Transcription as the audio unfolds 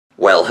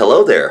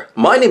hello there.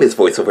 My name is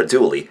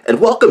VOICEOVERDULEEY, and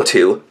welcome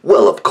to,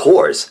 well, of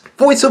course,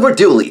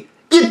 VOICEOVERDULEEY.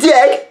 You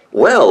dig?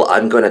 Well,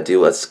 I'm gonna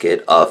do a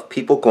skit of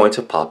people going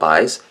to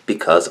Popeyes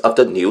because of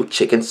the new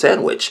chicken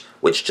sandwich,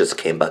 which just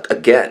came back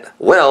again.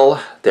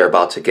 Well, they're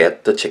about to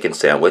get the chicken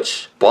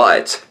sandwich,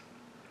 but,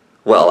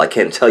 well, I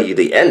can't tell you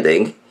the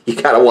ending. You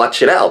gotta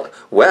watch it out.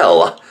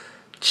 Well,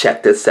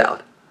 check this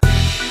out.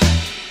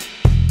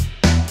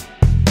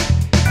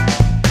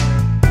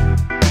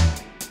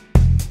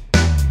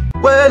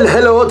 Well,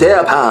 hello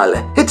there, pal.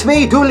 It's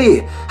me,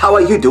 Duleey. How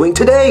are you doing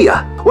today?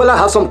 Well, I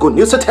have some good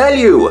news to tell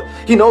you.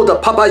 You know, the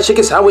Popeyes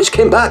Chicken Sandwich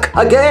came back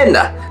again.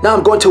 Now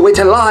I'm going to wait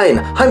in line.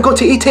 I'm going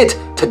to eat it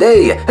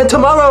today and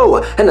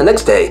tomorrow and the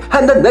next day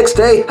and the next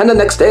day and the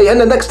next day and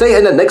the next day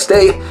and the next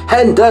day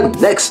and the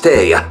next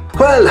day.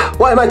 Well,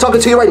 why am I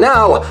talking to you right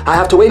now? I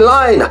have to wait in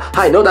line.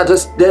 I know that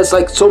there's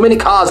like so many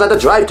cars at the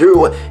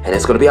drive-thru and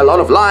it's going to be a lot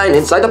of line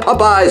inside the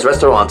Popeyes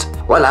restaurant.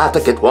 Well, I have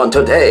to get one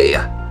today.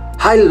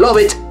 I love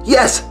it.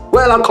 Yes.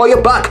 Well, I'll call you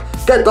back.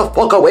 Get the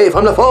fuck away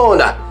from the phone.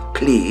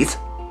 Please.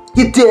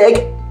 You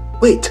dig?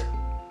 Wait.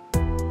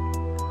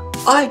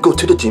 I go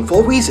to the gym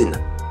for a reason.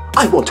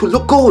 I want to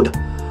look good.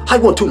 I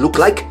want to look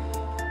like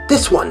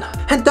this one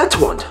and that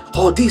one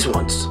or these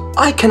ones.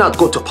 I cannot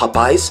go to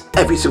Popeyes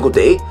every single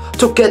day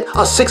to get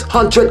a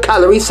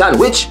 600-calorie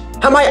sandwich.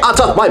 Am I out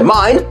of my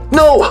mind?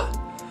 No.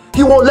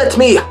 You won't let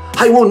me.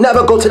 I will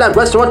never go to that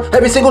restaurant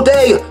every single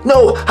day.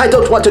 No, I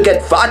don't want to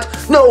get fat.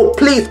 No,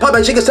 please,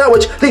 Popeyes Chicken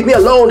Sandwich, leave me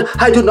alone.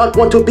 I do not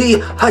want to be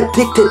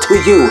addicted to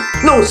you.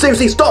 No,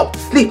 seriously, stop.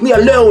 Leave me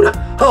alone.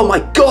 Oh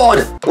my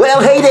God.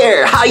 Well, hey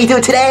there. How you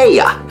doing today?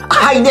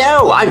 I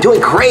know, I'm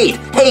doing great.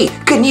 Hey,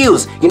 good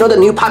news. You know the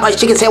new Popeyes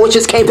Chicken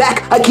Sandwiches came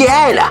back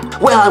again.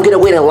 Well, I'm gonna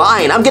wait in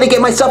line. I'm gonna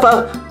get myself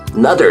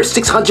another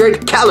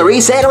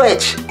 600-calorie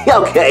sandwich.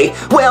 Okay,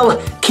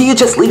 well, can you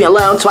just leave me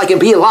alone so I can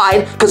be in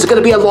line? Because it's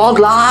gonna be a long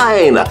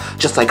line.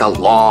 Just like a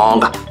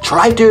long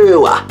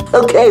drive-thru.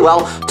 Okay,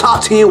 well,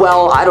 talk to you,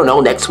 well, I don't know,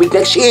 next week,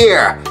 next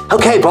year.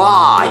 Okay,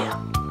 bye.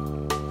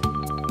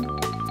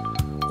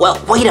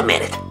 Well, wait a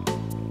minute.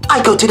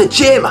 I go to the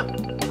gym.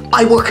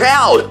 I work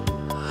out.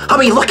 I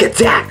mean, look at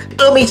that.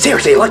 I mean,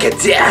 seriously, look at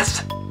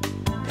this.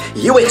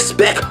 You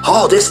expect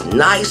all this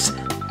nice,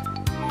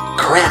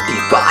 crafty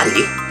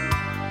body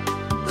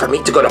for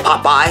me to go to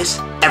Popeyes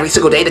every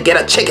single day to get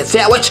a chicken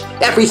sandwich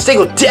every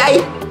single day?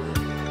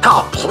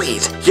 Oh,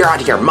 please, you're out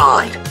of your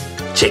mind.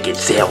 Chicken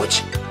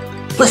sandwich.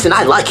 Listen,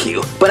 I like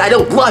you, but I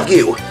don't love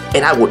you.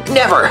 And I would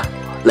never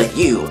let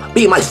you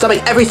be in my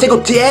stomach every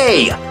single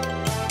day.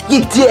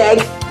 You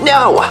dig?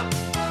 No,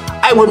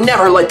 I would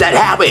never let that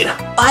happen.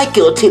 I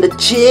go to the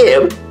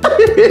gym.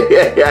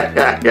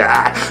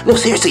 No,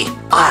 seriously,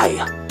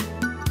 I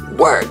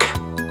work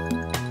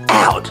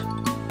out.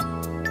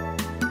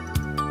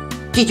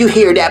 Did you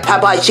hear that,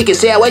 Popeyes Chicken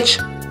Sandwich?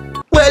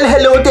 Well,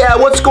 hello there,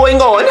 what's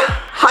going on?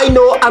 I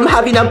know I'm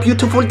having a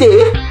beautiful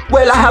day.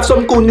 Well, I have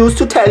some good news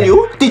to tell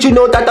you. Did you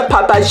know that the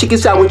Popeyes Chicken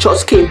Sandwich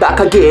just came back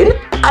again?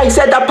 I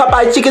said that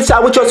Popeyes Chicken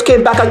Sandwich just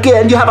came back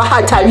again. You have a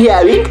hard time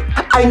hearing?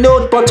 I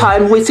know, but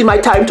I'm wasting my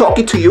time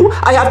talking to you.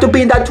 I have to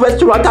be in that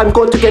restaurant. I'm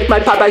going to get my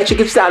Popeyes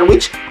Chicken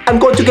Sandwich. I'm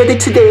going to get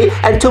it today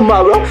and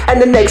tomorrow and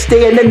the next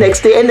day and the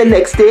next day and the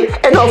next day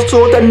and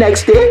also the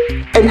next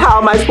day. And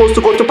how am I supposed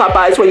to go to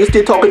Popeyes when you're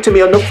still talking to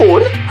me on the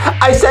phone?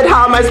 I said,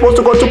 how am I supposed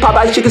to go to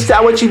Popeyes Chicken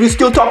Sandwich if you're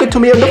still talking to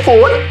me on the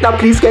phone? Now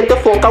please get the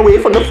fuck away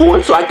from the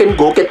phone so I can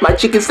go get my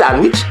chicken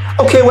sandwich.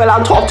 Okay, well,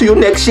 I'll talk to you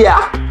next year.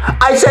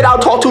 I said I'll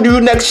talk to you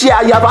next year.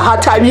 You have a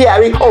hard time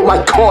hearing? Oh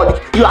my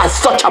God, you are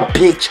such a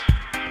bitch.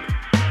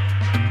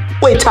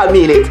 Wait a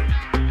minute.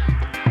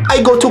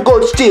 I go to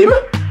Gold's Gym.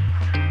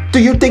 Do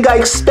you think I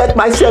expect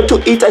myself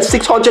to eat a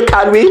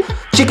 600-calorie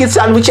chicken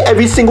sandwich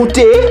every single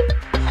day?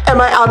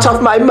 Am I out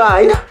of my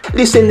mind?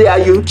 Listen there,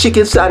 you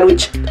chicken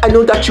sandwich. I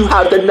know that you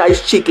have the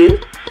nice chicken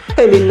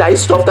and the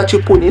nice stuff that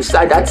you put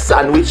inside that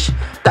sandwich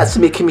that's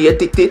making me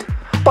addicted.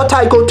 But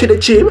I go to the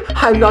gym.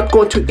 I'm not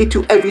going to eat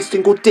you every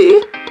single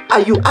day.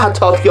 Are you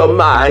out of your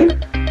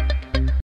mind?